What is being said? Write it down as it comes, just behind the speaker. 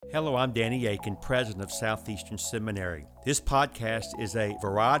Hello, I'm Danny Aiken, president of Southeastern Seminary. This podcast is a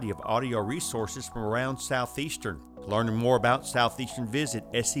variety of audio resources from around Southeastern. To learn more about Southeastern, visit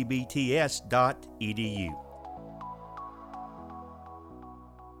sebts.edu.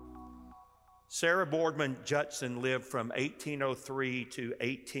 Sarah Boardman Judson lived from 1803 to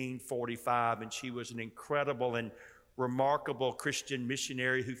 1845, and she was an incredible and remarkable Christian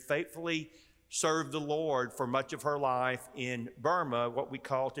missionary who faithfully served the Lord for much of her life in Burma, what we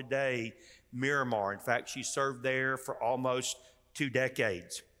call today Myanmar. In fact, she served there for almost 2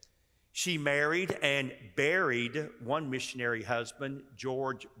 decades. She married and buried one missionary husband,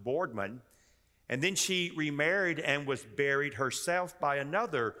 George Boardman, and then she remarried and was buried herself by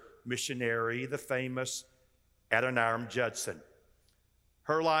another missionary, the famous Adoniram Judson.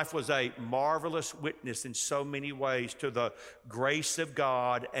 Her life was a marvelous witness in so many ways to the grace of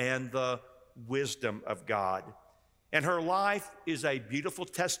God and the wisdom of God. And her life is a beautiful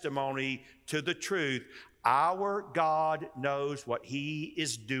testimony to the truth. Our God knows what He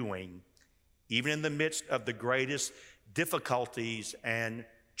is doing, even in the midst of the greatest difficulties and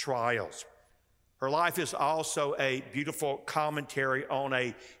trials. Her life is also a beautiful commentary on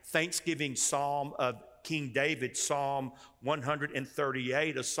a Thanksgiving psalm of King David, Psalm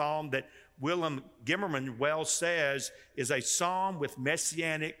 138, a psalm that Willem Gimmerman well says is a psalm with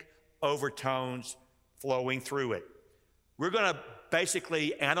messianic overtones flowing through it. We're going to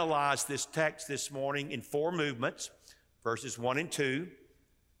basically analyze this text this morning in 4 movements, verses 1 and 2,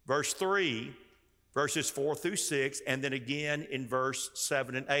 verse 3, verses 4 through 6, and then again in verse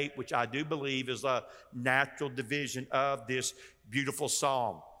 7 and 8, which I do believe is a natural division of this beautiful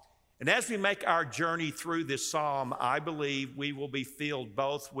psalm. And as we make our journey through this psalm, I believe we will be filled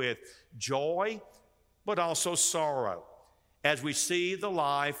both with joy, but also sorrow, as we see the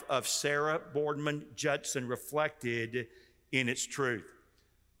life of Sarah Boardman Judson reflected in its truth.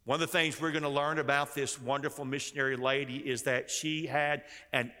 One of the things we're going to learn about this wonderful missionary lady is that she had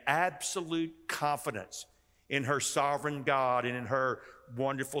an absolute confidence in her sovereign God and in her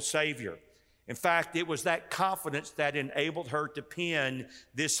wonderful Savior. In fact, it was that confidence that enabled her to pen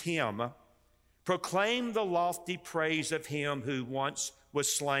this hymn, "Proclaim the lofty praise of Him who once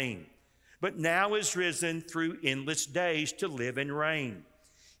was slain, but now is risen through endless days to live and reign.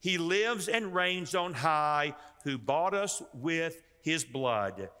 He lives and reigns on high, who bought us with His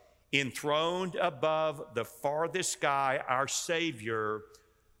blood, enthroned above the farthest sky, our Savior,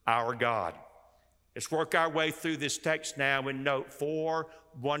 our God." Let's work our way through this text now and note 4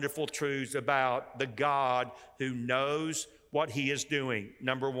 wonderful truths about the God who knows what He is doing.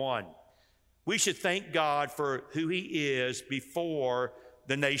 Number 1, we should thank God for who He is before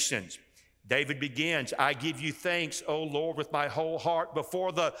the nations. David begins, "I give you thanks, O Lord, with my whole heart.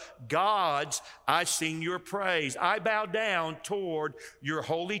 Before the gods, I sing your praise. I bow down toward your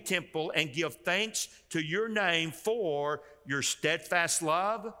holy temple and give thanks to your name for your steadfast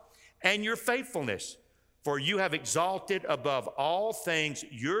love and your faithfulness. For you have exalted above all things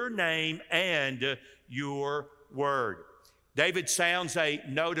your name and your word." David sounds a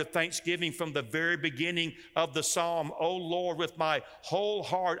note of thanksgiving from the very beginning of the psalm. "O Lord, with my whole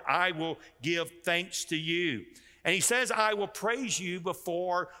heart, I will give thanks to you." And he says, "I will praise you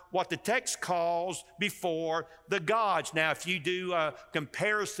before," what the text calls before the gods. Now, if you do a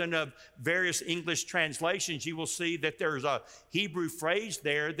comparison of various English translations, you will see that there's a Hebrew phrase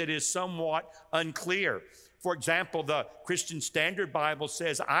there that is somewhat unclear. For example, the Christian Standard Bible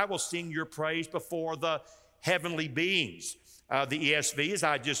says, "I will sing your praise before the heavenly beings." The ESV, as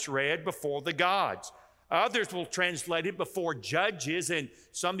I just read, "before the gods." Others will translate it "before judges," and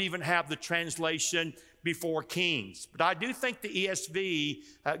some even have the translation "before kings." But I do think the ESV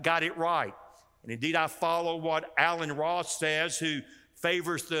got it right. And indeed, I follow what Alan Ross says, who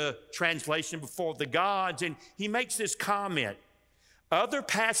favors the translation "before the gods," and he makes this comment: "Other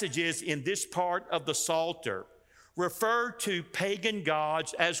passages in this part of the Psalter refer to pagan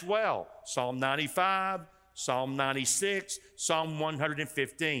gods as well. Psalm 95, Psalm 96, Psalm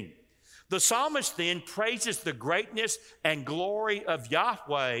 115. The psalmist then praises the greatness and glory of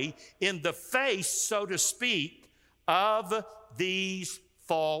Yahweh in the face, so to speak, of these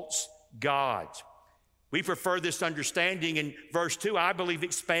false gods. We prefer this understanding in verse 2. I believe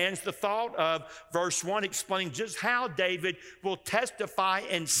expands the thought of verse 1, explaining just how David will testify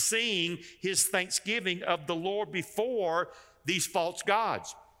and sing his thanksgiving of the Lord before these false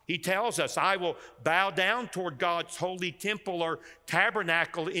gods. He tells us, "I will bow down toward God's holy temple or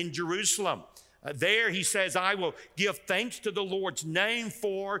tabernacle in Jerusalem." There he says, "I will give thanks to the Lord's name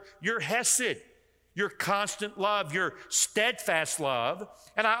for your hesed," your constant love, your steadfast love.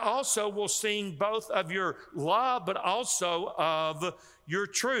 "And I also will sing both of your love, but also of your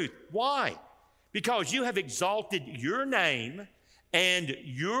truth. Why? Because you have exalted your name and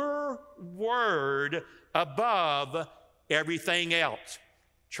your word above everything else.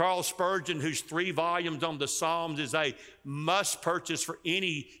 Charles Spurgeon, whose 3 volumes on the Psalms is a must purchase for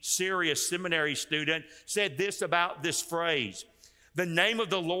any serious seminary student, said this about this phrase: the name of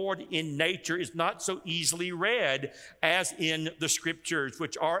the Lord in nature is not so easily read as in the scriptures,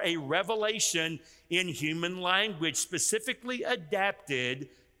 which are a revelation in human language, specifically adapted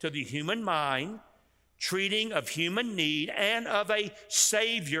to the human mind, treating of human need and of a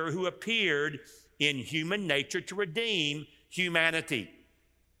Savior who appeared in human nature to redeem humanity.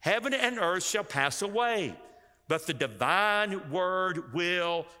 Heaven and earth shall pass away, but the divine word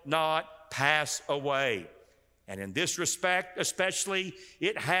will not pass away. And in this respect, especially,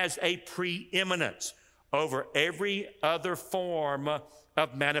 it has a preeminence over every other form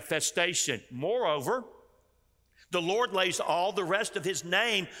of manifestation. Moreover, the Lord lays all the rest of his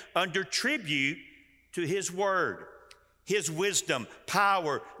name under tribute to his word. His wisdom,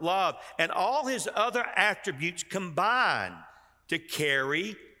 power, love, and all his other attributes combine to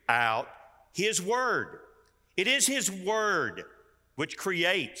carry out his word. It is his word which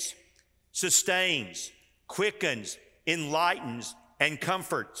creates, sustains, quickens, enlightens, and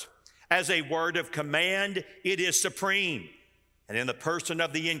comforts. As a word of command, it is supreme. And in the person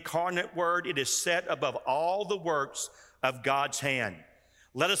of the incarnate word, it is set above all the works of God's hand.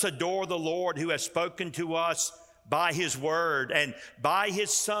 Let us adore the Lord who has spoken to us by his word and by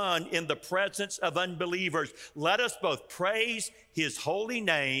his Son in the presence of unbelievers. Let us both praise his holy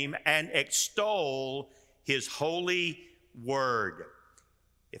name and extol his holy word.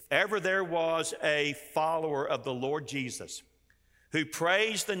 If ever there was a follower of the Lord Jesus who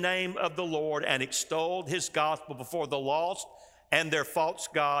praised the name of the Lord and extolled his gospel before the lost and their false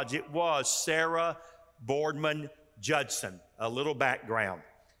gods, it was Sarah Boardman Judson. A little background.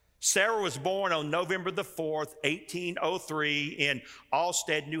 Sarah was born on November the 4th, 1803 in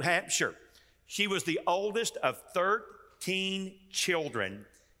Alstead, New Hampshire. She was the oldest of 13 children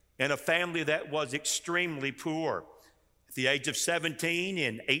in a family that was extremely poor. At the age of 17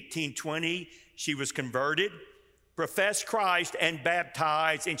 in 1820, she was converted, professed Christ, and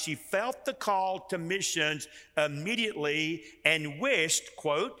baptized, and she felt the call to missions immediately and wished,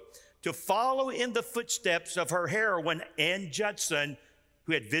 quote, to follow in the footsteps of her heroine, Ann Judson,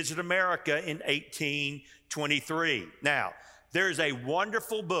 who had visited America in 1823. Now, there is a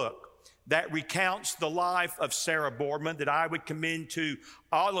wonderful book that recounts the life of Sarah Boardman that I would commend to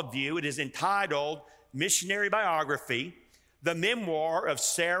all of you. It is entitled Missionary Biography, the memoir of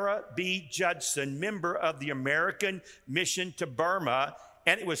Sarah B. Judson, member of the American Mission to Burma,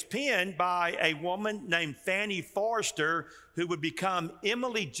 and it was penned by a woman named Fanny Forrester, who would become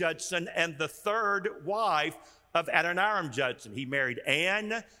Emily Judson and the third wife of Adoniram Judson. He married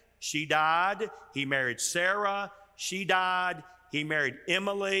Anne, she died. He married Sarah, she died. He married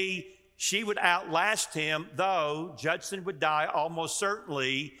Emily. She would outlast him, though Judson would die almost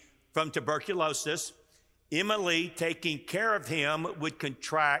certainly from tuberculosis. Emily, taking care of him, would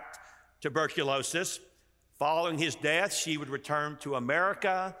contract tuberculosis. Following his death, she would return to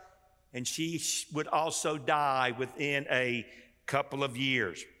America, and she would also die within a couple of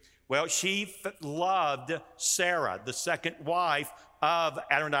years. Well, she loved Sarah, the second wife of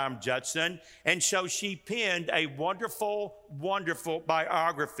Adoniram Judson, and so she penned a wonderful, wonderful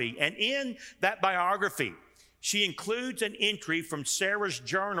biography. And in that biography, she includes an entry from Sarah's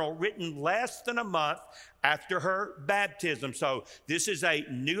journal written less than a month after her baptism. So this is a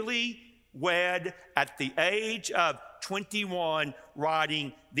newlywed at the age of 21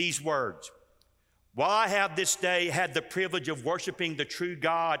 writing these words. While I have this day had the privilege of worshiping the true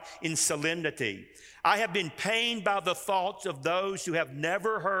God in solemnity, I have been pained by the thoughts of those who have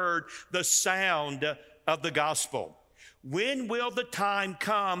never heard the sound of the gospel. When will the time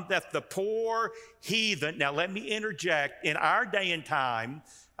come that the poor heathen, now let me interject, in our day and time,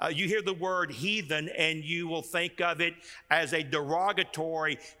 you hear the word heathen and you will think of it as a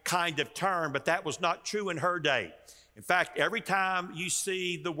derogatory kind of term, but that was not true in her day. In fact, every time you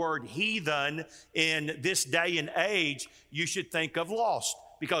see the word heathen in this day and age, you should think of lost,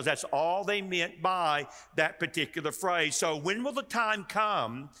 because that's all they meant by that particular phrase. So when will the time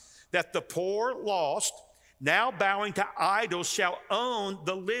come that the poor lost, now bowing to idols, shall own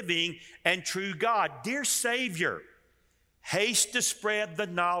the living and true God? Dear Savior, haste to spread the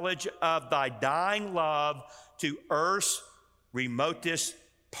knowledge of thy dying love to earth's remotest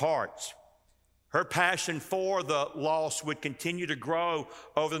parts. Her passion for the lost would continue to grow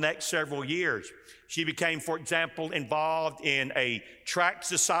over the next several years. She became, for example, involved in a tract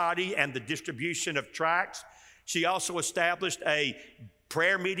society and the distribution of tracts. She also established a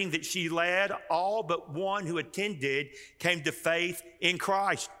prayer meeting that she led, all but one who attended came to faith in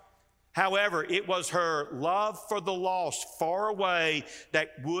Christ. However, it was her love for the lost far away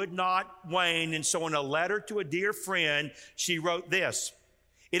that would not wane. And so in a letter to a dear friend, she wrote this: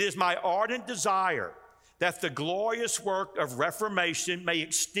 "It is my ardent desire that the glorious work of reformation may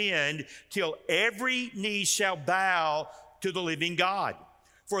extend till every knee shall bow to the living God.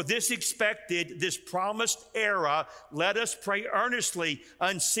 For this expected, this promised era, let us pray earnestly,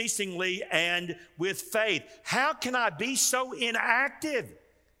 unceasingly, and with faith." How can I be so inactive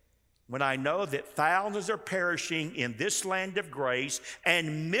when I know that thousands are perishing in this land of grace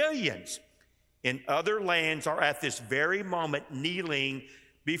and millions in other lands are at this very moment kneeling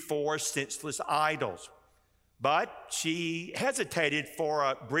before senseless idols? But she hesitated for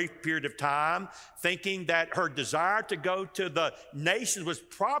a brief period of time, thinking that her desire to go to the nations was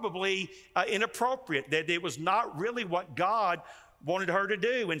probably inappropriate, that it was not really what God wanted her to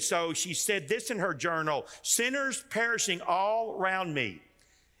do. And so she said this in her journal: "Sinners perishing all around me,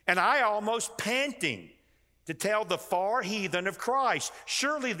 and I almost panting to tell the far heathen of Christ.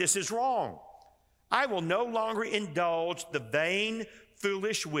 Surely this is wrong. I will no longer indulge the vain,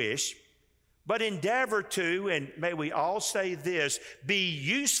 foolish wish, but endeavor to," and may we all say this, "be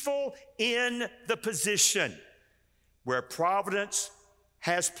useful in the position where providence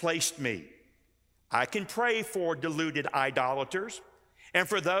has placed me. I can pray for deluded idolaters and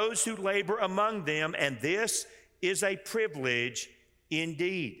for those who labor among them, and this is a privilege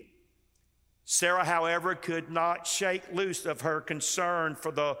indeed." Sarah, however, could not shake loose of her concern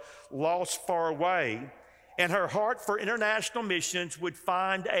for the lost far away, and her heart for international missions would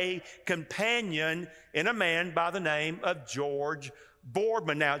find a companion in a man by the name of George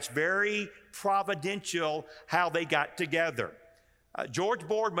Boardman. Now, it's very providential how they got together. George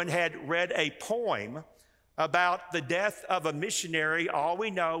Boardman had read a poem about the death of a missionary. All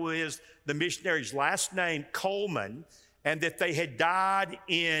we know is the missionary's last name, Coleman, and that they had died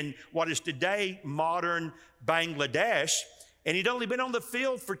in what is today modern Bangladesh, and he'd only been on the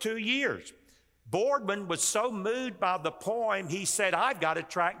field for 2 years. Boardman was so moved by the poem, he said, "I've got to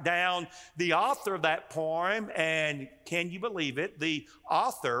track down the author of that poem." And can you believe it? The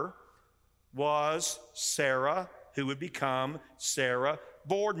author was Sarah, who would become Sarah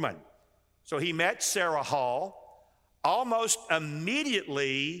Boardman. So he met Sarah Hall, almost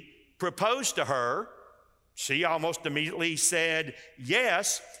immediately proposed to her. She almost immediately said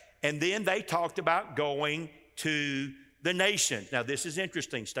yes, and then they talked about going to the nations. Now, this is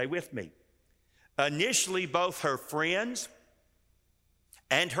interesting. Stay with me. Initially, both her friends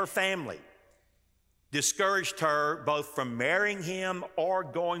and her family discouraged her both from marrying him or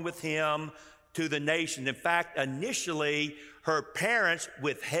going with him to the nation. In fact, initially, her parents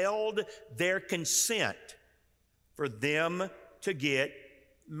withheld their consent for them to get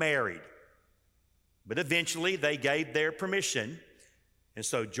married. But eventually, they gave their permission. And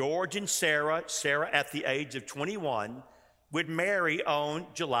so George and Sarah at the age of 21, would marry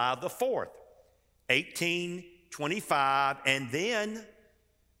on July the 4th. 1825, and then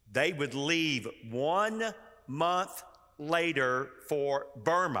they would leave 1 month later for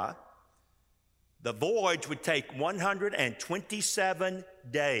Burma. The voyage would take 127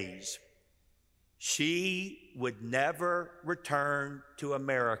 days. She would never return to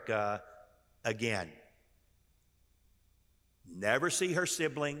America again. Never see her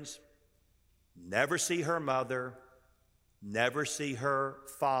siblings, never see her mother, never see her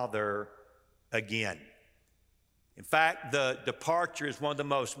father again. In fact, the departure is one of the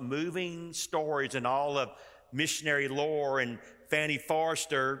most moving stories in all of missionary lore, and Fanny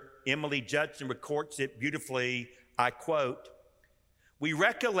Forrester, Emily Judson records it beautifully. I quote, "We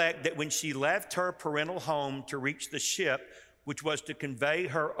recollect that when she left her parental home to reach the ship which was to convey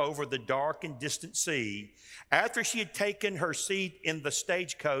her over the dark and distant sea, after she had taken her seat in the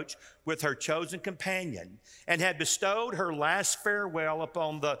stagecoach with her chosen companion and had bestowed her last farewell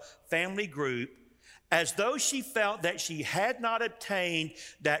upon the family group, as though she felt that she had not obtained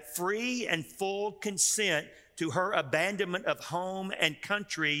that free and full consent to her abandonment of home and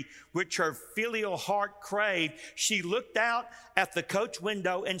country which her filial heart craved, she looked out at the coach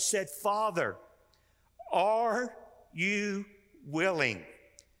window and said, 'Father, are you willing?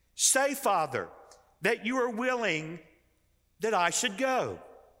 Say, Father, that you are willing that I should go.'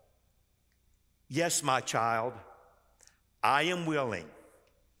 'Yes, my child, I am willing.'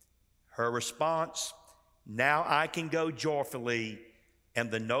 Her response, 'Now I can go joyfully.'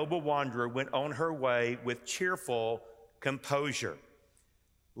 And the noble wanderer went on her way with cheerful composure."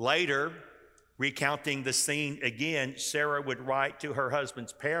 Later, recounting the scene again, Sarah would write to her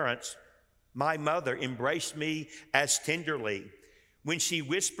husband's parents, "My mother embraced me as tenderly when she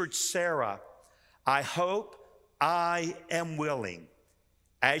whispered, "Sarah, I hope I am willing,"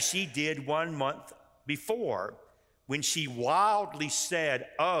 as she did 1 month before when she wildly said,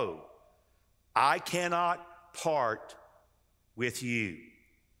 "Oh, I cannot part with you."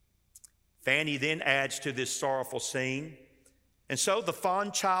 Fanny then adds to this sorrowful scene, "And so the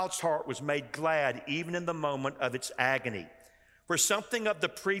fond child's heart was made glad even in the moment of its agony. For something of the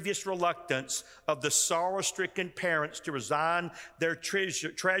previous reluctance of the sorrow-stricken parents to resign their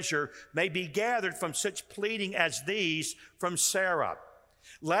treasure may be gathered from such pleading as these from Sarah.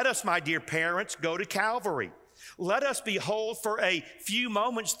 Let us, my dear parents, go to Calvary. Let us behold for a few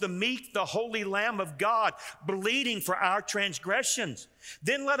moments the meek, the holy Lamb of God, bleeding for our transgressions.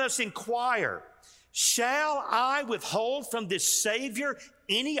 Then let us inquire, shall I withhold from this Savior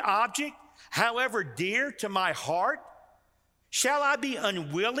any object, however dear to my heart? Shall I be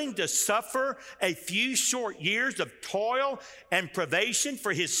unwilling to suffer a few short years of toil and privation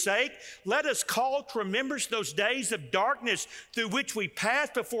for his sake? Let us call to remembrance those days of darkness through which we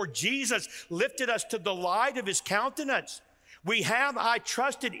passed before Jesus lifted us to the light of his countenance. We have, I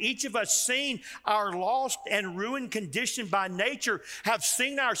trusted, each of us seen our lost and ruined condition by nature, have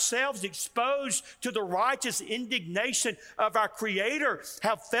seen ourselves exposed to the righteous indignation of our Creator,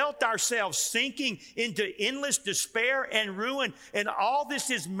 have felt ourselves sinking into endless despair and ruin, and all this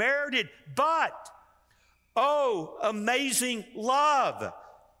is merited. But, oh, amazing love!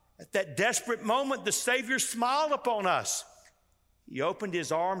 At that desperate moment, the Savior smiled upon us. He opened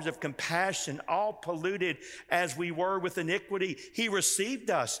his arms of compassion, all polluted as we were with iniquity. He received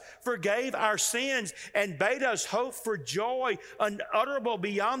us, forgave our sins, and bade us hope for joy unutterable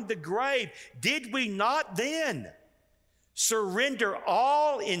beyond the grave. Did we not then surrender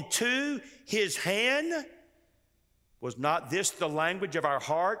all into his hand? Was not this the language of our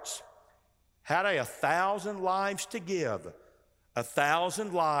hearts? Had I 1,000 lives to give,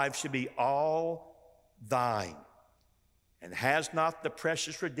 1,000 lives should be all thine. And has not the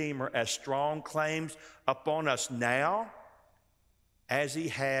precious Redeemer as strong claims upon us now as he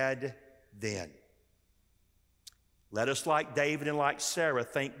had then? Let us, like David and like Sarah,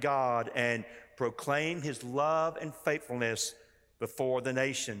 thank God and proclaim his love and faithfulness before the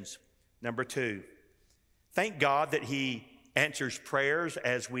nations. Number 2, thank God that he answers prayers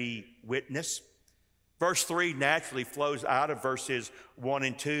as we witness. Verse 3 naturally flows out of verses 1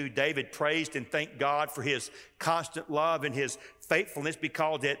 and 2. David praised and thanked God for his constant love and his faithfulness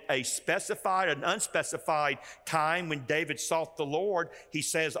because at a specified and unspecified time when David sought the Lord, he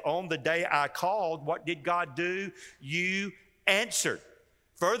says, on the day I called, what did God do? You answered.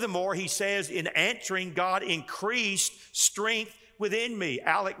 Furthermore, he says, in answering, God increased strength within me.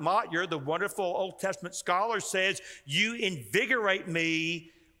 Alec Motyer, the wonderful Old Testament scholar, says, you invigorate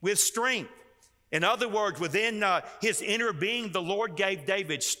me with strength. In other words, within his inner being, the Lord gave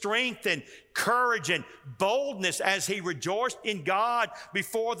David strength and courage and boldness as he rejoiced in God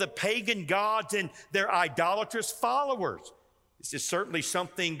before the pagan gods and their idolatrous followers. This is certainly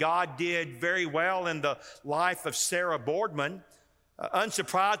something God did very well in the life of Sarah Boardman.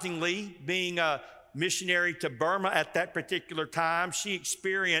 Unsurprisingly, being a missionary to Burma at that particular time, she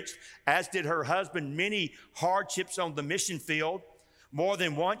experienced, as did her husband, many hardships on the mission field. More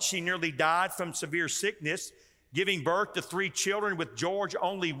than once, she nearly died from severe sickness, giving birth to 3 children. With George,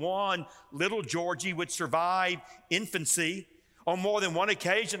 only one, little Georgie, would survive infancy. On more than one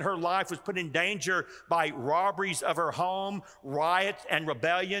occasion, her life was put in danger by robberies of her home, riots, and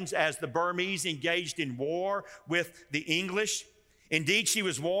rebellions as the Burmese engaged in war with the English. Indeed, she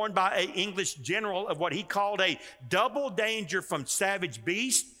was warned by an English general of what he called a double danger from savage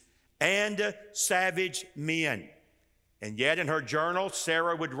beasts and savage men. And yet in her journal,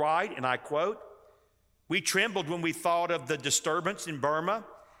 Sarah would write, and I quote, "We trembled when we thought of the disturbance in Burma,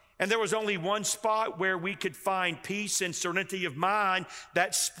 and there was only one spot where we could find peace and serenity of mind.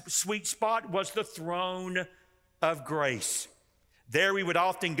 That sweet spot was the throne of grace. There we would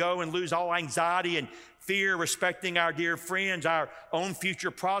often go and lose all anxiety and fear respecting our dear friends, our own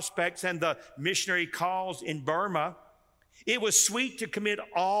future prospects, and the missionary cause in Burma. It was sweet to commit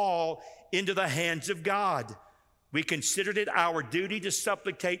all into the hands of God. We considered it our duty to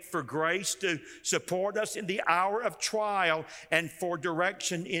supplicate for grace to support us in the hour of trial and for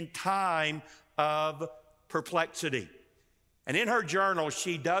direction in time of perplexity." And in her journal,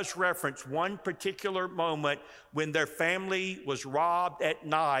 she does reference one particular moment when their family was robbed at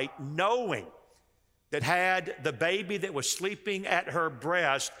night, knowing that had the baby that was sleeping at her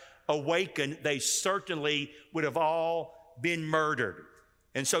breast awakened, they certainly would have all been murdered.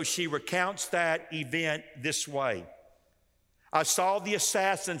 And so she recounts that event this way. I saw the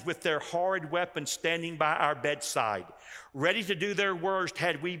assassins with their horrid weapons standing by our bedside, ready to do their worst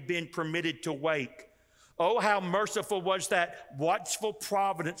had we been permitted to wake. Oh, how merciful was that watchful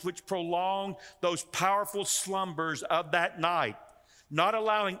providence which prolonged those powerful slumbers of that night, not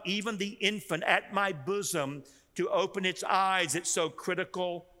allowing even the infant at my bosom to open its eyes at so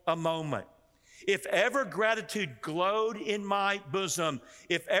critical a moment. If ever gratitude glowed in my bosom,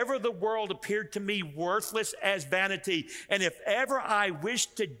 if ever the world appeared to me worthless as vanity, and if ever I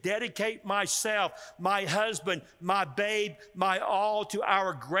wished to dedicate myself, my husband, my babe, my all to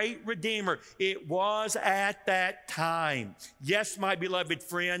our great Redeemer, it was at that time. Yes, my beloved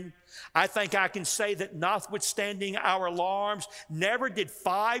friend, I think I can say that notwithstanding our alarms, never did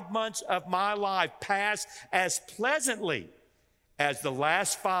 5 months of my life pass as pleasantly as the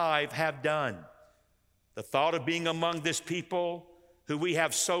last 5 have done. The thought of being among this people who we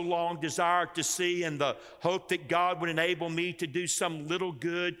have so long desired to see, and the hope that God would enable me to do some little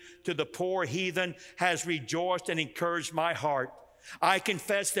good to the poor heathen has rejoiced and encouraged my heart. I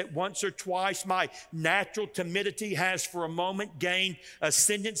confess that once or twice my natural timidity has for a moment gained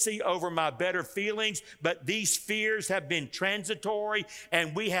ascendancy over my better feelings, but these fears have been transitory,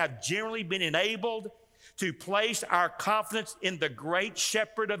 and we have generally been enabled to place our confidence in the great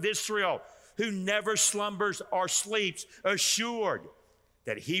shepherd of Israel, who never slumbers or sleeps, assured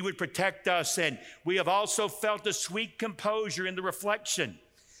that he would protect us. And we have also felt a sweet composure in the reflection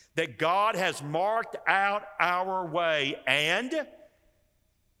that God has marked out our way, and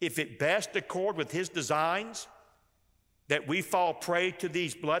if it best accord with his designs that we fall prey to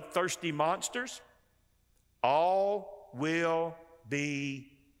these bloodthirsty monsters, all will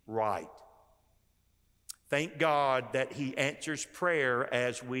be right. Thank God that he answers prayer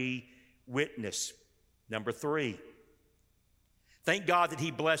as we witness. Number 3, thank God that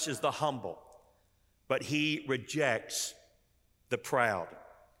he blesses the humble, but he rejects the proud.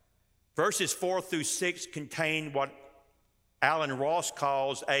 Verses 4 through 6 contain what Alan Ross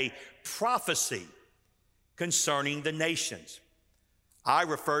calls a prophecy concerning the nations. I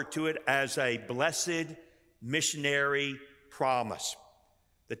refer to it as a blessed missionary promise.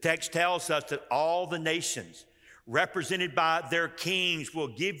 The text tells us that all the nations, represented by their kings, will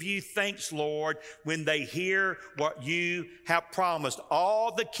give you thanks, Lord, when they hear what you have promised.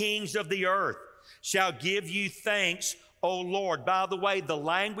 All the kings of the earth shall give you thanks, O Lord. By the way, the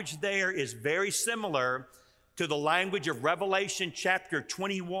language there is very similar to the language of Revelation chapter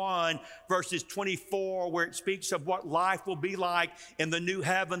 21, verses 24, where it speaks of what life will be like in the new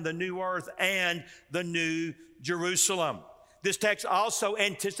heaven, the new earth, and the new Jerusalem. This text also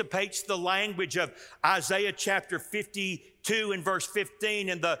anticipates the language of Isaiah chapter 52 and verse 15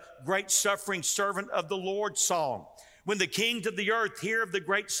 in the great suffering servant of the Lord song. When the kings of the earth hear of the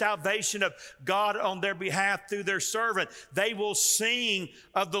great salvation of God on their behalf through their servant, they will sing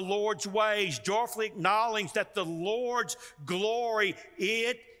of the Lord's ways, joyfully acknowledge that the Lord's glory,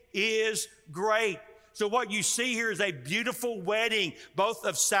 it is great. So what you see here is a beautiful wedding, both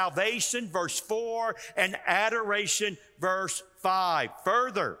of salvation, verse 4, and adoration, verse 5.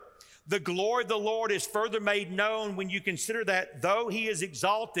 Further, the glory of the Lord is further made known when you consider that though he is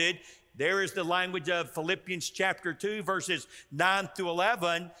exalted, there is the language of Philippians chapter 2, verses 9 through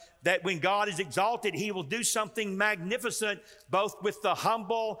 11, that when God is exalted, he will do something magnificent, both with the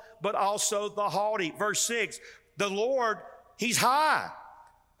humble, but also the haughty. Verse 6, the Lord, he's high,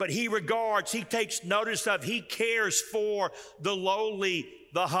 but he regards, he takes notice of, he cares for the lowly,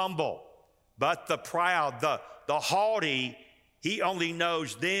 the humble. But the proud, the haughty, he only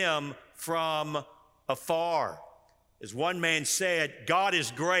knows them from afar. As one man said, God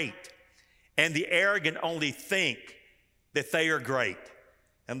is great, and the arrogant only think that they are great.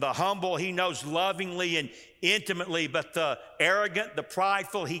 And the humble he knows lovingly and intimately, but the arrogant, the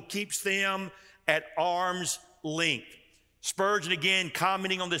prideful, he keeps them at arm's length. Spurgeon, again,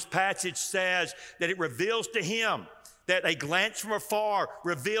 commenting on this passage, says that it reveals to him, that a glance from afar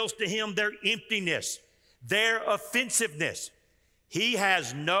reveals to him their emptiness, their offensiveness. He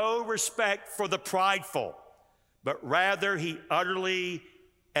has no respect for the prideful, but rather he utterly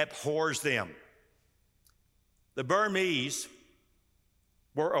abhors them. The Burmese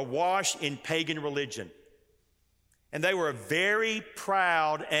were awash in pagan religion, and they were a very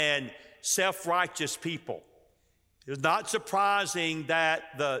proud and self-righteous people. It was not surprising that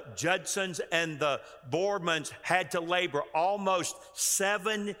the Judsons and the Boardmans had to labor almost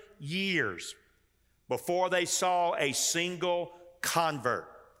 7 years before they saw a single convert.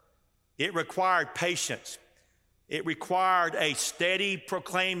 It required patience. It required a steady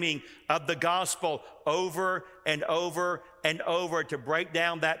proclaiming of the gospel over and over and over to break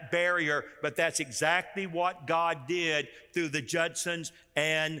down that barrier. But that's exactly what God did through the Judsons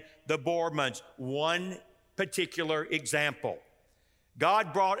and the Boardmans. One particular example.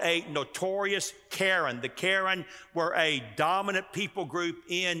 God brought a notorious Karen. The Karen were a dominant people group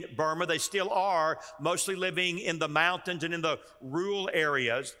in Burma. They still are, mostly living in the mountains and in the rural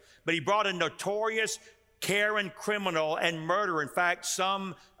areas. But he brought a notorious Karen criminal and murderer. In fact,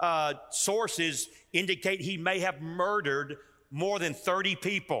 some sources indicate he may have murdered more than 30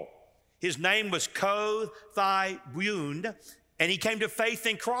 people. His name was Ko Thai Bund, and he came to faith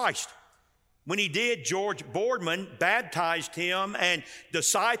in Christ. When he did, George Boardman baptized him and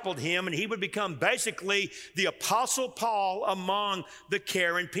discipled him, and he would become basically the Apostle Paul among the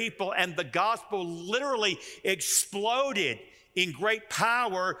Karen people. And the gospel literally exploded in great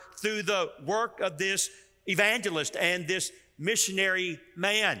power through the work of this evangelist and this missionary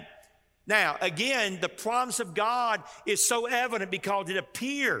man. Now, again, the promise of God is so evident because it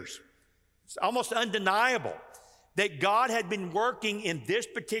appears, it's almost undeniable, that God had been working in this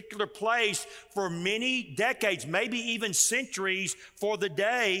particular place for many decades, maybe even centuries, for the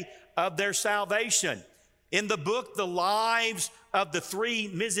day of their salvation. In the book, The Lives of the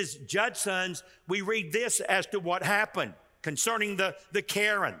Three Mrs. Judsons, we read this as to what happened concerning the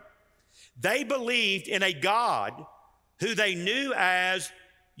Karen. They believed in a God who they knew as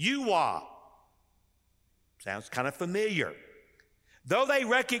Yuwa. Sounds kind of familiar. Though they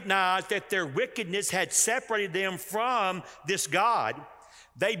recognized that their wickedness had separated them from this God,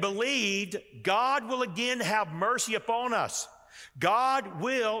 they believed God will again have mercy upon us. God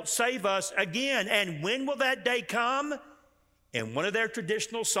will save us again. And when will that day come? In one of their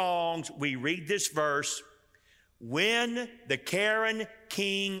traditional songs, we read this verse, "When the Karen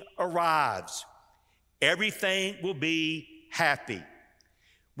king arrives, everything will be happy."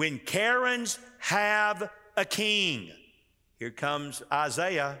 When Karens have a king, here comes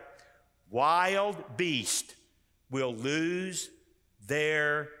Isaiah, wild beasts will lose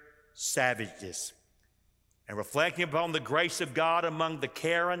their savageness. And reflecting upon the grace of God among the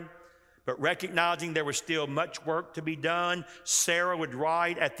Karen, but recognizing there was still much work to be done, Sarah would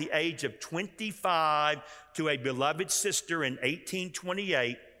write at the age of 25 to a beloved sister in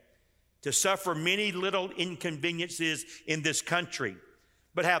 1828 to suffer many little inconveniences in this country,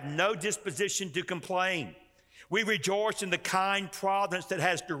 but have no disposition to complain. We rejoice in the kind providence that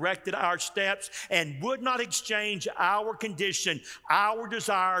has directed our steps and would not exchange our condition. Our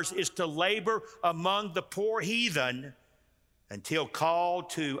desires is to labor among the poor heathen until called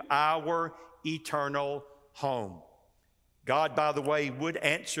to our eternal home. God, by the way, would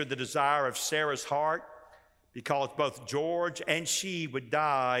answer the desire of Sarah's heart because both George and she would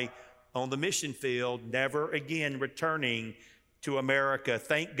die on the mission field, never again returning to America.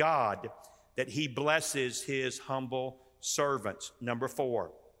 Thank God that he blesses his humble servants. Number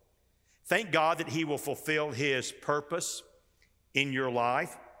 4, thank God that he will fulfill his purpose in your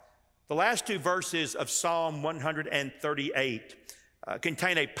life. The last 2 verses of Psalm 138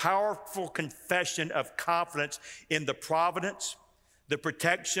 contain a powerful confession of confidence in the providence, the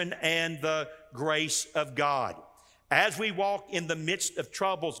protection, and the grace of God. As we walk in the midst of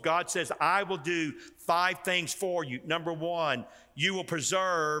troubles, God says, I will do 5 things for you. Number 1, you will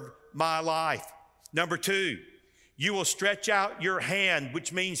preserve my life. Number 2, you will stretch out your hand,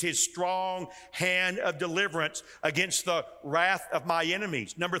 which means his strong hand of deliverance against the wrath of my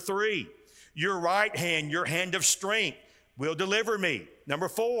enemies. Number 3, your right hand, your hand of strength, will deliver me. Number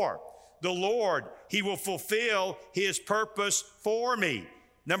 4, the Lord, he will fulfill his purpose for me.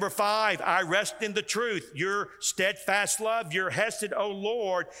 Number 5, I rest in the truth. Your steadfast love, your hesed, O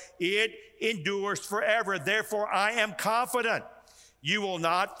Lord, it endures forever. Therefore, I am confident. You will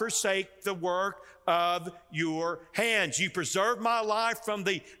not forsake the work of your hands. You preserve my life from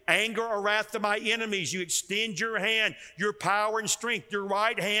the anger or wrath of my enemies. You extend your hand, your power and strength. Your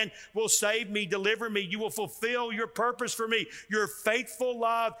right hand will save me, deliver me. You will fulfill your purpose for me. Your faithful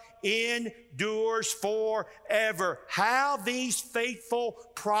love endures forever. How these faithful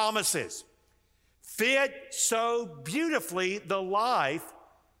promises fit so beautifully the life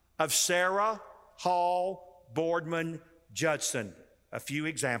of Sarah Hall Boardman Judson. A few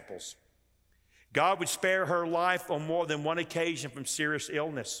examples. God would spare her life on more than one occasion from serious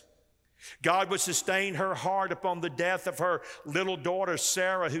illness. God would sustain her heart upon the death of her little daughter,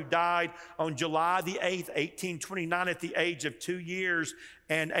 Sarah, who died on July the 8th, 1829, at the age of 2 years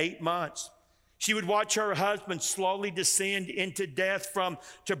and 8 months. She would watch her husband slowly descend into death from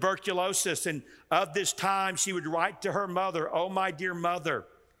tuberculosis. And of this time, she would write to her mother, "Oh, my dear mother,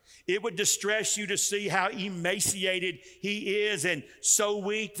 It would distress you to see how emaciated he is and so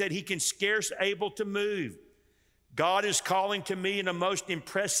weak that he can scarce able to move. God is calling to me in a most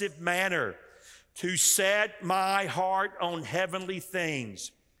impressive manner to set my heart on heavenly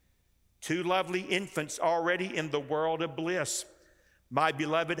things. 2 lovely infants already in the world of bliss. My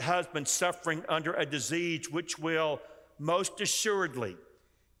beloved husband suffering under a disease which will most assuredly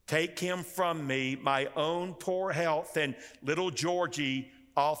take him from me, my own poor health, and little Georgie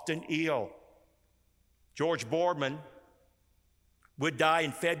often ill. George Boardman would die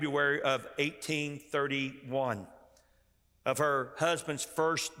in February of 1831. Of her husband's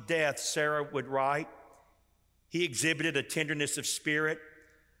first death, Sarah would write, he exhibited a tenderness of spirit,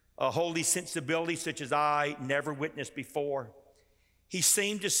 a holy sensibility such as I never witnessed before. He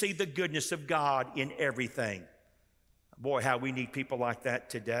seemed to see the goodness of God in everything. Boy, how we need people like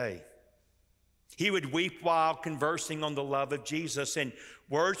that today. He would weep while conversing on the love of Jesus, and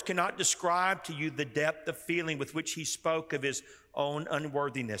words cannot describe to you the depth of feeling with which he spoke of his own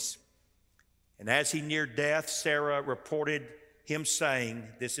unworthiness. And as he neared death, Sarah reported him saying,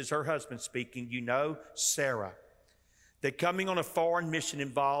 this is her husband speaking, you know, Sarah, that coming on a foreign mission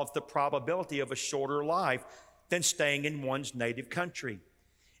involves the probability of a shorter life than staying in one's native country.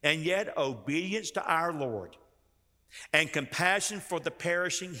 And yet obedience to our Lord and compassion for the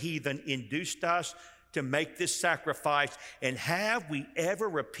perishing heathen induced us to make this sacrifice. And have we ever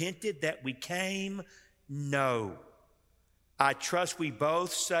repented that we came? No. I trust we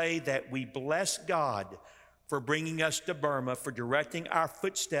both say that we bless God for bringing us to Burma, for directing our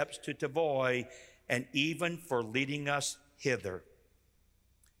footsteps to Tavoy, and even for leading us hither.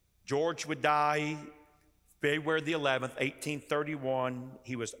 George would die February the 11th, 1831.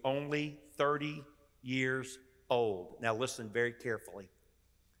 He was only 30 years old. Now listen very carefully.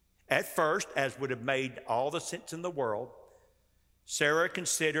 At first, as would have made all the sense in the world, Sarah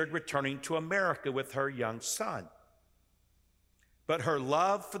considered returning to America with her young son. But her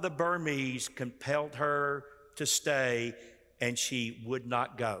love for the Burmese compelled her to stay, and she would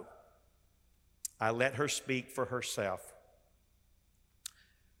not go. I let her speak for herself.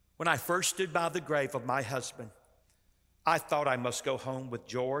 When I first stood by the grave of my husband, I thought I must go home with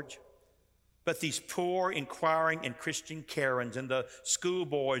George. But these poor, inquiring, and Christian Karens and the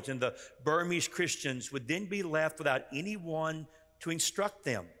schoolboys and the Burmese Christians would then be left without anyone to instruct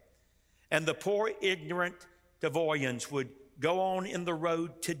them. And the poor, ignorant Tavoyans would go on in the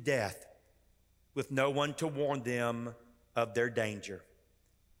road to death with no one to warn them of their danger.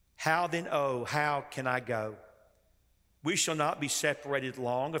 How then, oh, how can I go? We shall not be separated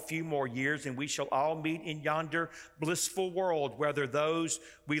long, a few more years, and we shall all meet in yonder blissful world, whether those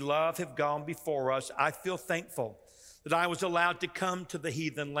we love have gone before us. I feel thankful that I was allowed to come to the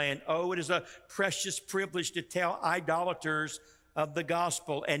heathen land. Oh, it is a precious privilege to tell idolaters of the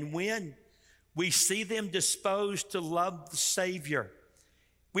gospel. And when we see them disposed to love the Savior,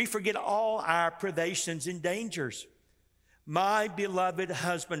 we forget all our privations and dangers. My beloved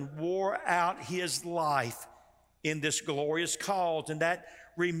husband wore out his life in this glorious cause, and that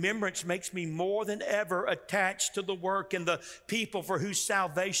remembrance makes me more than ever attached to the work and the people for whose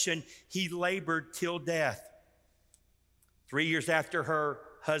salvation he labored till death. 3 years after her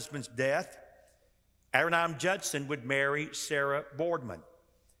husband's death, Adoniram Judson would marry Sarah Boardman.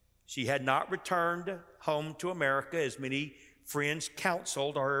 She had not returned home to America as many friends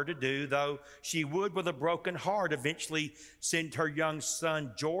counseled her to do, though she would, with a broken heart, eventually send her young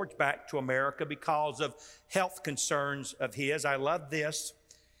son George back to America because of health concerns of his. I love this.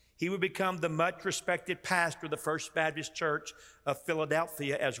 He would become the much respected pastor of the First Baptist Church of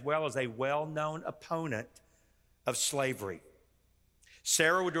Philadelphia, as well as a well-known opponent of slavery.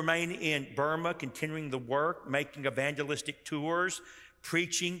 Sarah would remain in Burma, continuing the work, making evangelistic tours,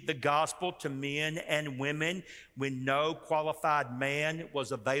 preaching the gospel to men and women when no qualified man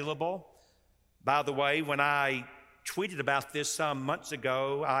was available. By the way, when I tweeted about this some months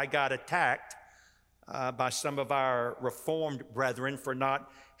ago, I got attacked by some of our Reformed brethren for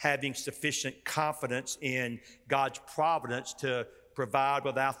not having sufficient confidence in God's providence to provide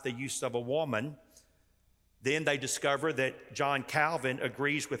without the use of a woman. Then they discover that John Calvin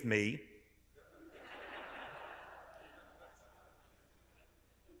agrees with me,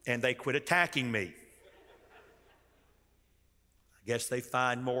 and they quit attacking me. I guess they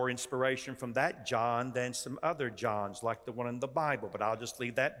find more inspiration from that John than some other Johns, like the one in the Bible, but I'll just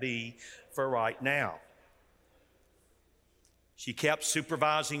leave that be for right now. She kept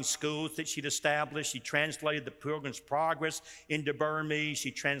supervising schools that she'd established. She translated the Pilgrim's Progress into Burmese. She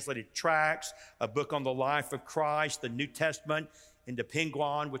translated tracts, a book on the life of Christ, the New Testament into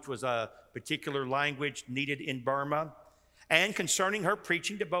Penguin, which was a particular language needed in Burma. And concerning her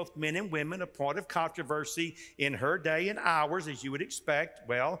preaching to both men and women, a point of controversy in her day and hours, as you would expect,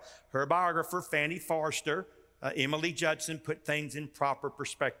 well, her biographer, Fanny Forrester, Emily Judson, put things in proper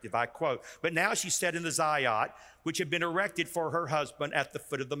perspective. I quote, "But now she sat in the zayat, which had been erected for her husband at the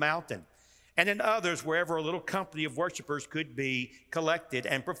foot of the mountain, and in others wherever a little company of worshipers could be collected,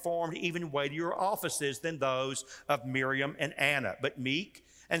 and performed even weightier offices than those of Miriam and Anna, but meek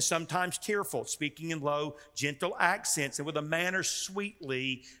and sometimes tearful, speaking in low, gentle accents and with a manner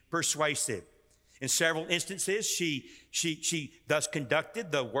sweetly persuasive. In several instances, she thus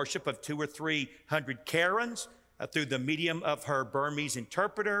conducted the worship of 200 or 300 Karens through the medium of her Burmese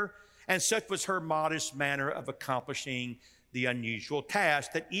interpreter, and such was her modest manner of accomplishing the unusual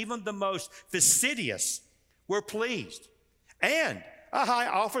task that even the most fastidious were pleased. And a high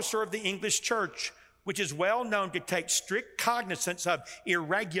officer of the English church, which is well known to take strict cognizance of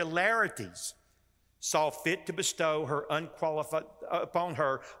irregularities, saw fit to bestow upon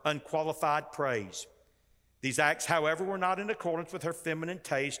her unqualified praise. These acts, however, were not in accordance with her feminine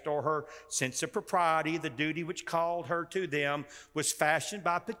taste or her sense of propriety. The duty which called her to them was fashioned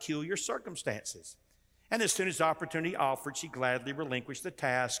by peculiar circumstances. And as soon as opportunity offered, she gladly relinquished the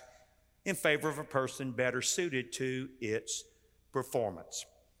task in favor of a person better suited to its performance."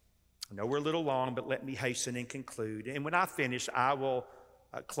 I know we're a little long, but let me hasten and conclude. And when I finish, I will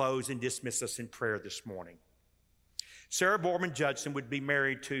close and dismiss us in prayer this morning. Sarah Boardman Judson would be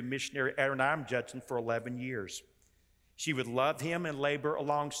married to missionary Adoniram Judson for 11 years. She would love him and labor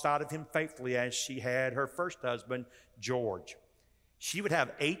alongside of him faithfully as she had her first husband, George. She would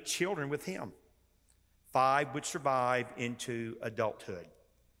have 8 children with him. 5 would survive into adulthood.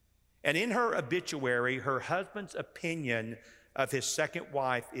 And in her obituary, her husband's opinion of his second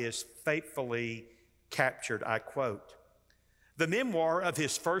wife is faithfully captured. I quote, "The memoir of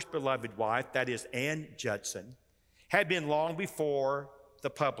his first beloved wife, that is Ann Judson, had been long before the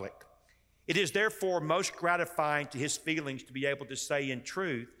public. It is therefore most gratifying to his feelings to be able to say in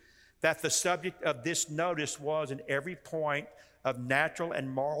truth that the subject of this notice was in every point of natural and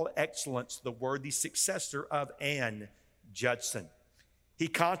moral excellence the worthy successor of Ann Judson. He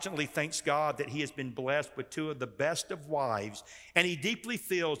constantly thanks God that he has been blessed with 2 of the best of wives, and he deeply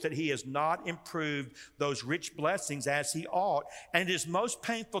feels that he has not improved those rich blessings as he ought, and it is most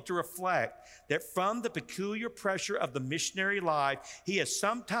painful to reflect that from the peculiar pressure of the missionary life, he has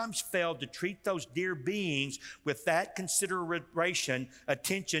sometimes failed to treat those dear beings with that consideration,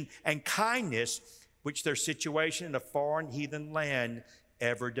 attention, and kindness which their situation in a foreign heathen land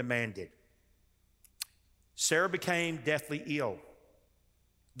ever demanded." Sarah became deathly ill.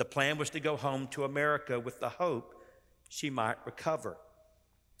 The plan was to go home to America with the hope she might recover.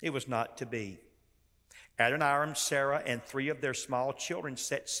 It was not to be. Adoniram, Sarah, and 3 of their small children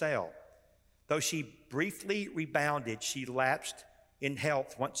set sail. Though she briefly rebounded, she lapsed in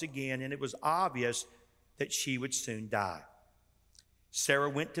health once again, and it was obvious that she would soon die. Sarah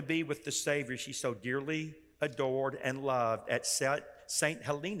went to be with the Savior she so dearly adored and loved at St.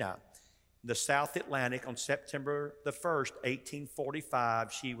 Helena, the South Atlantic, on September the 1st,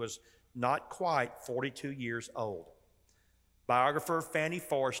 1845. She was not quite 42 years old. Biographer Fanny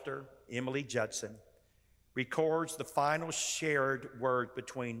Forrester, Emily Judson, records the final shared word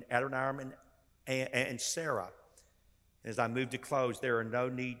between Adoniram and Sarah. As I move to close, there are no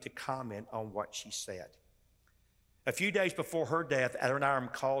need to comment on what she said. A few days before her death,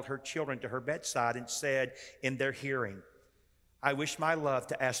 Adoniram called her children to her bedside and said in their hearing, "I wish my love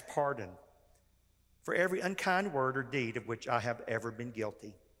to ask pardon for every unkind word or deed of which I have ever been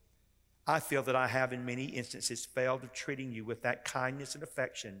guilty. I feel that I have in many instances failed of treating you with that kindness and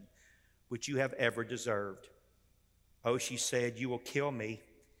affection which you have ever deserved. Oh," she said, "you will kill me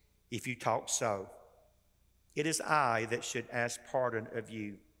if you talk so. It is I that should ask pardon of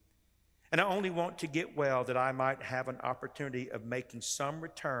you. And I only want to get well that I might have an opportunity of making some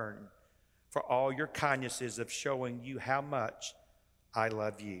return for all your kindnesses of showing you how much I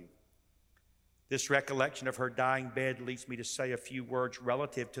love you." This recollection of her dying bed leads me to say a few words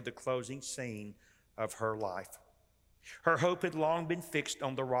relative to the closing scene of her life. Her hope had long been fixed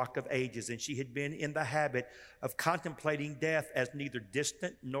on the Rock of Ages, and she had been in the habit of contemplating death as neither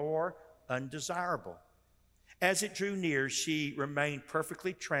distant nor undesirable. As it drew near, she remained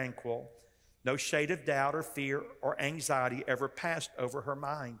perfectly tranquil. No shade of doubt or fear or anxiety ever passed over her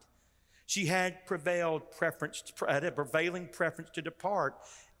mind. She had a prevailing preference to depart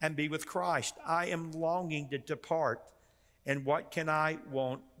and be with Christ. "I am longing to depart, and what can I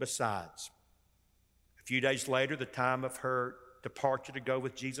want besides?" A few days later, the time of her departure to go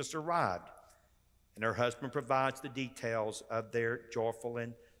with Jesus arrived, and her husband provides the details of their joyful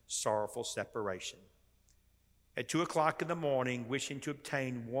and sorrowful separation. At 2 o'clock in the morning, wishing to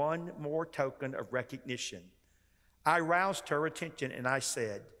obtain one more token of recognition, I roused her attention and I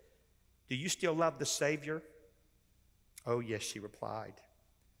said, "Do you still love the Savior?" "Oh, yes," she replied.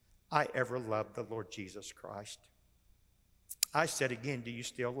 "I ever loved the Lord Jesus Christ." I said again, "Do you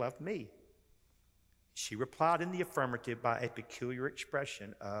still love me?" She replied in the affirmative by a peculiar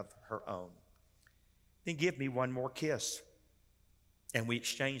expression of her own. "Then give me one more kiss." And we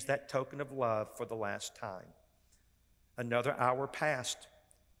exchanged that token of love for the last time. Another hour passed.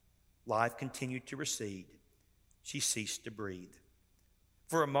 Life continued to recede. She ceased to breathe.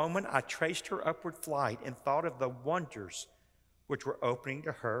 For a moment, I traced her upward flight and thought of the wonders which were opening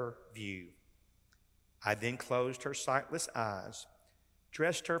to her view. I then closed her sightless eyes,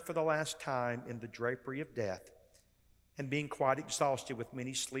 dressed her for the last time in the drapery of death, and being quite exhausted with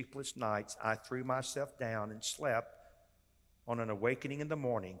many sleepless nights, I threw myself down and slept. On an awakening in the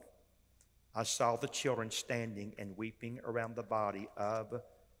morning, I saw the children standing and weeping around the body of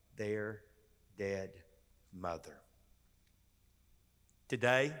their dead mother.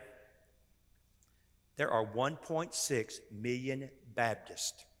 Today, there are 1.6 million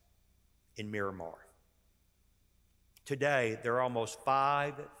Baptists in Miramar. Today, there are almost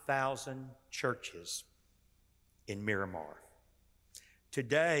 5,000 churches in Miramar.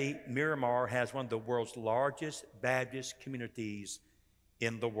 Today, Miramar has one of the world's largest Baptist communities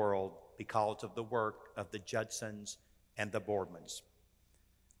in the world because of the work of the Judsons and the Boardmans.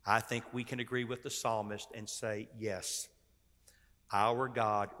 I think we can agree with the psalmist and say, yes, our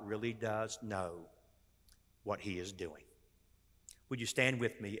God really does know what He is doing. Would you stand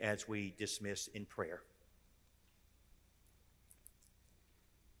with me as we dismiss in prayer?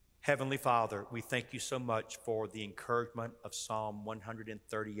 Heavenly Father, we thank you so much for the encouragement of Psalm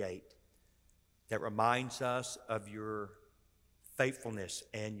 138 that reminds us of your faithfulness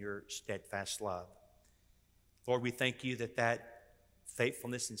and your steadfast love. Lord, we thank you that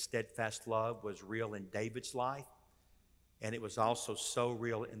faithfulness and steadfast love was real in David's life, and it was also so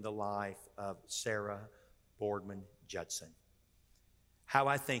real in the life of Sarah Boardman Judson. How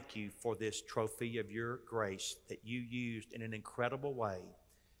I thank you for this trophy of your grace that you used in an incredible way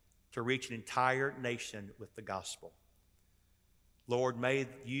to reach an entire nation with the gospel. Lord, may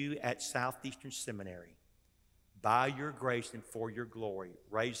you at Southeastern Seminary, by your grace and for your glory,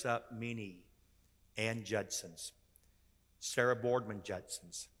 raise up many Ann Judsons, Sarah Boardman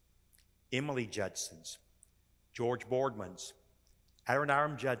Judsons, Emily Judsons, George Boardmans,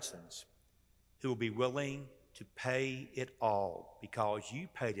 Adoniram Judsons, who will be willing to pay it all because you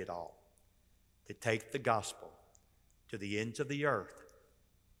paid it all, to take the gospel to the ends of the earth,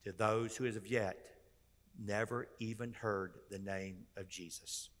 to those who have yet never even heard the name of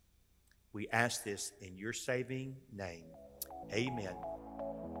Jesus. We ask this in your saving name. Amen.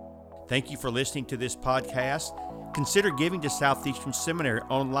 Thank you for listening to this podcast. Consider giving to Southeastern Seminary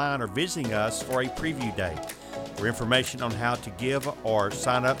online or visiting us for a preview day. For information on how to give or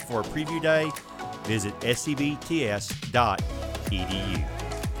sign up for a preview day, visit sebts.edu.